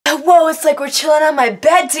Whoa, it's like we're chilling on my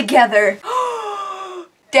bed together.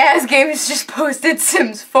 Daz Games just posted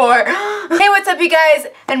Sims 4. Hey, what's up you guys?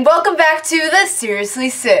 And welcome back to the Seriously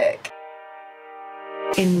Sick.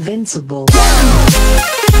 Invincible.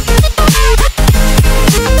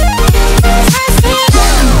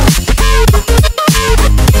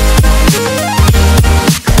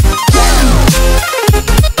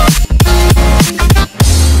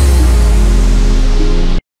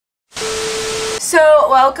 So,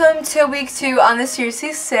 welcome to week 2 on the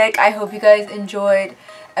Seriously Sick. I hope you guys enjoyed,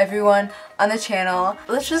 everyone on the channel.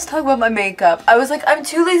 Let's just talk about my makeup. I was like, I'm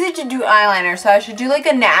too lazy to do eyeliner, so I should do like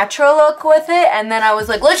a natural look with it. And then I was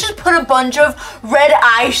like, let's just put a bunch of red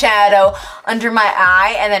eyeshadow under my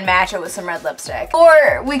eye and then match it with some red lipstick.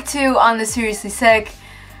 For week 2 on the Seriously Sick,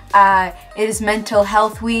 it is mental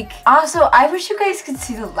health week. Also, I wish you guys could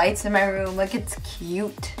see the lights in my room, like it's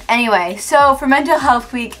cute. Anyway, so for mental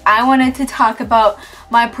health week, I wanted to talk about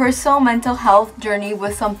my personal mental health journey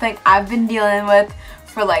with something I've been dealing with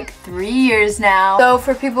for like 3 years now. So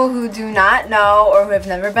for people who do not know or who have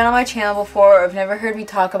never been on my channel before or have never heard me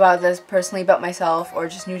talk about this personally about myself or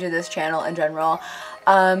just new to this channel in general,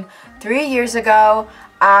 3 years ago,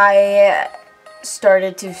 I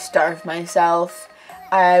started to starve myself.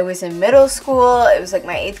 I was in middle school, it was like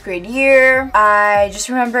my 8th grade year. I just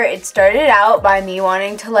remember it started out by me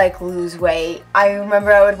wanting to like lose weight. I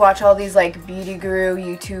remember I would watch all these like beauty guru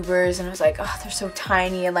YouTubers and I was like, oh, they're so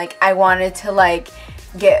tiny, and like I wanted to like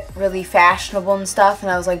get really fashionable and stuff,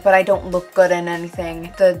 and I was like, but I don't look good in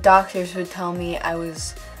anything. The doctors would tell me I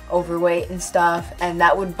was overweight and stuff, and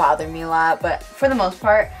that would bother me a lot, but for the most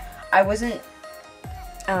part, I wasn't,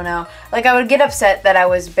 I don't know, like I would get upset that I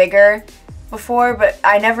was bigger before, but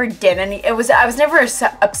I never did any. I was never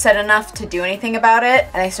upset enough to do anything about it,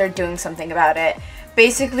 and I started doing something about it.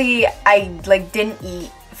 Basically, I like didn't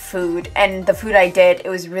eat food, and the food I did, it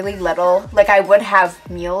was really little. Like I would have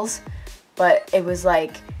meals, but it was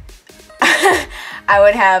like I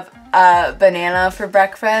would have a banana for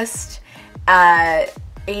breakfast,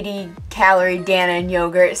 80-calorie Dannon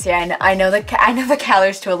yogurt. See, I know the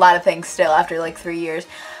calories to a lot of things still after like 3 years.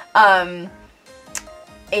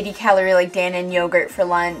 80-calorie like Dannon yogurt for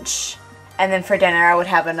lunch, and then for dinner I would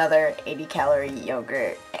have another 80-calorie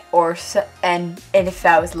yogurt, and if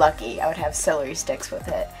I was lucky I would have celery sticks with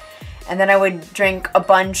it. And then I would drink a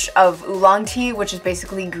bunch of oolong tea, which is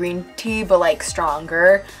basically green tea but like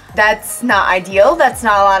stronger. That's not ideal, that's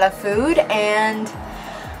not a lot of food, and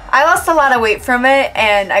I lost a lot of weight from it,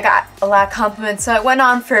 and I got a lot of compliments, so it went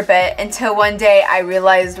on for a bit until one day I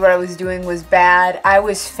realized what I was doing was bad. I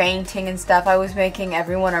was fainting and stuff. I was making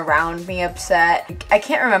everyone around me upset. I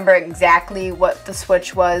can't remember exactly what the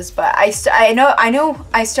switch was, but I know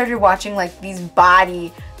I started watching like these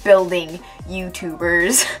bodybuilding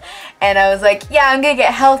YouTubers, and I was like, yeah, I'm gonna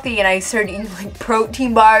get healthy, and I started eating like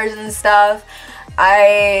protein bars and stuff.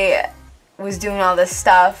 I was doing all this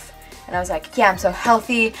stuff. And I was like, yeah, I'm so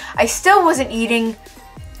healthy. I still wasn't eating,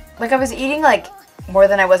 like I was eating like more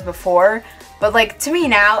than I was before, but like to me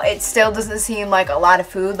now, it still doesn't seem like a lot of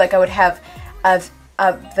food. Like I would have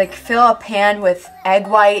like fill a pan with egg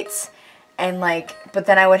whites and like, but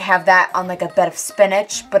then I would have that on like a bed of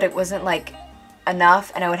spinach, but it wasn't like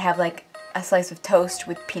enough, and I would have like a slice of toast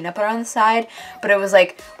with peanut butter on the side, but it was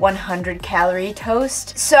like 100-calorie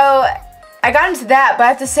toast. So I got into that, but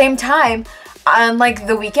at the same time, on like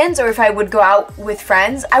the weekends, or if I would go out with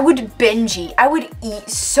friends, I would binge eat. I would eat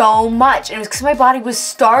so much, and it was because my body was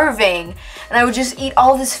starving, and I would just eat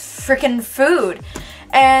all this freaking food.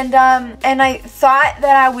 And I thought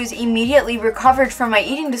that I was immediately recovered from my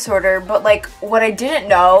eating disorder, but like what I didn't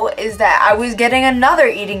know is that I was getting another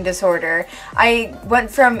eating disorder. I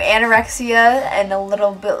went from anorexia and a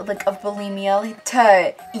little bit like of bulimia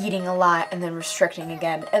to eating a lot and then restricting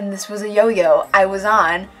again, and this was a yo-yo I was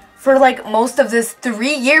on for like most of this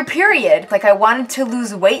 3-year period. Like I wanted to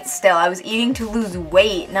lose weight still. I was eating to lose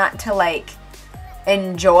weight, not to like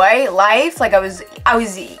enjoy life. Like I was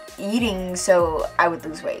eating so I would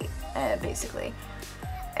lose weight, basically.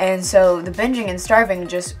 And so the binging and starving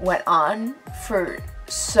just went on for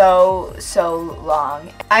so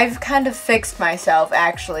long. I've kind of fixed myself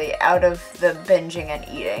actually out of the binging and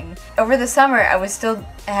eating. Over the summer I was still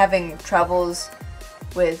having troubles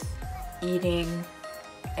with eating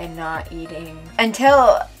and not eating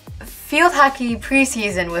until field hockey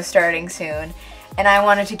preseason was starting soon, and I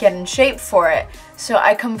wanted to get in shape for it, so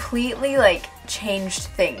I completely like changed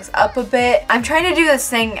things up a bit. I'm trying to do this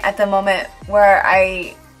thing at the moment where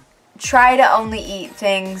I try to only eat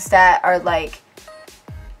things that are like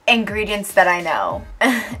ingredients that I know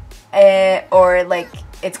or like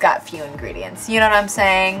it's got few ingredients, you know what I'm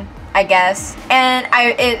saying? I guess. And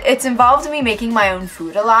it's involved me making my own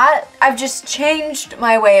food a lot. I've just changed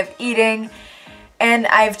my way of eating, and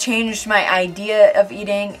I've changed my idea of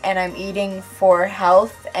eating, and I'm eating for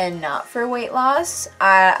health and not for weight loss.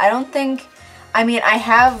 I don't think, I mean, I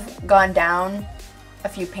have gone down a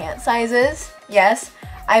few pant sizes, yes.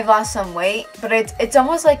 I've lost some weight, but it's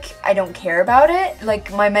almost like I don't care about it.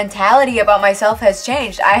 Like, my mentality about myself has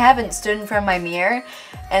changed. I haven't stood in front of my mirror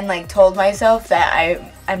and like told myself that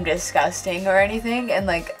I'm disgusting or anything in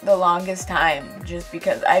like the longest time, just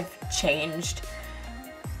because I've changed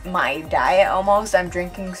my diet almost. I'm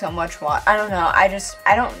drinking so much water. I don't know. I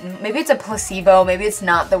don't, maybe it's a placebo. Maybe it's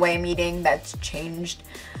not the way I'm eating that's changed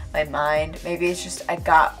my mind. Maybe it's just I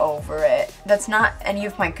got over it. That's not any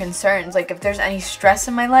of my concerns. Like, if there's any stress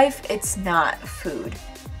in my life, it's not food,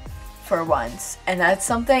 for once. And that's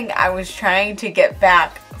something I was trying to get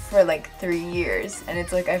back for like 3 years, and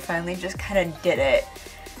it's like I finally just kind of did it.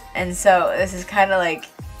 And so this is kind of like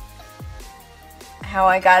how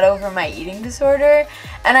I got over my eating disorder.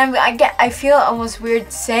 And I feel almost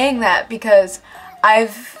weird saying that, because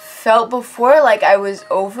I've felt before like I was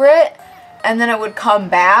over it, and then it would come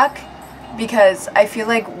back, because I feel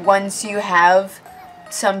like once you have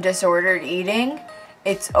some disordered eating,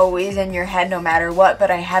 it's always in your head no matter what. But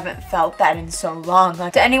I haven't felt that in so long.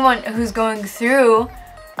 Like, to anyone who's going through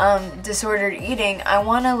disordered eating, I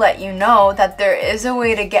want to let you know that there is a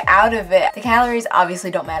way to get out of it. The calories obviously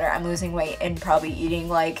don't matter. I'm losing weight and probably eating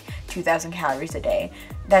like 2,000 calories a day.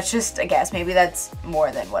 That's just a guess. Maybe that's more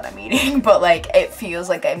than what I'm eating, but like it feels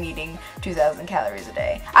like I'm eating 2,000 calories a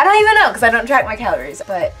day. I don't even know, because I don't track my calories.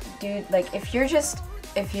 But dude, like, if you're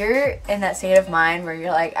in that state of mind where you're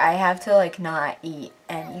like, I have to like not eat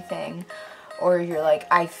anything, or you're like,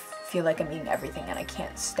 I feel like I'm eating everything and I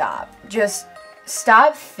can't stop, just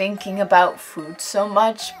stop thinking about food so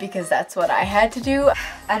much, because that's what I had to do.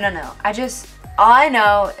 I don't know. All I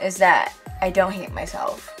know is that I don't hate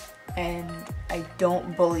myself, and I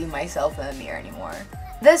don't bully myself in the mirror anymore.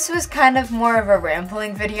 This was kind of more of a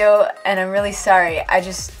rambling video, and I'm really sorry.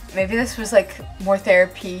 Maybe this was like more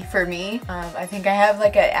therapy for me. I think I have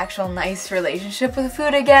like an actual nice relationship with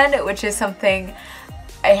food again, which is something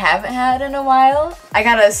I haven't had in a while. I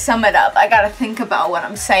gotta sum it up. I gotta think about what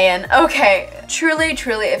I'm saying. Okay, truly,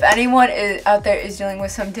 if anyone out there is dealing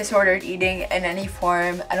with some disordered eating in any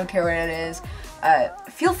form, I don't care what it is,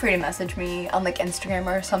 feel free to message me on like Instagram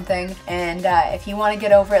or something. And if you want to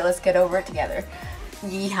get over it, let's get over it together.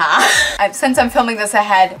 Yeehaw. Since I'm filming this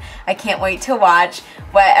ahead, I can't wait to watch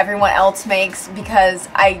what everyone else makes, because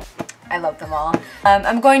I love them all.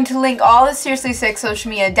 I'm going to link all the Seriously Sick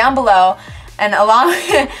social media down below. And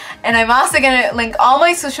and I'm also gonna link all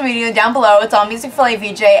my social media down below. It's all Music for Life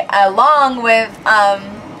VJ, along with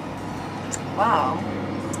wow,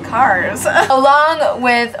 cars. Along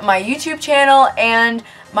with my YouTube channel and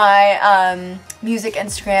my music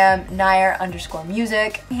Instagram,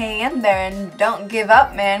 Nair_music. Hang in there and don't give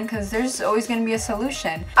up, man, because there's always gonna be a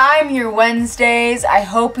solution. I'm your Wednesdays. I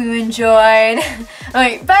hope you enjoyed.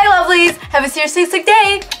 Alright, bye lovelies. Have a seriously sick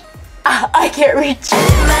day. I can't reach.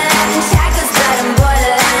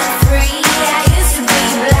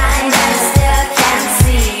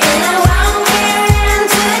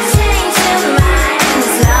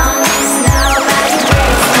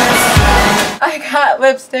 I got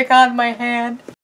lipstick on my hand.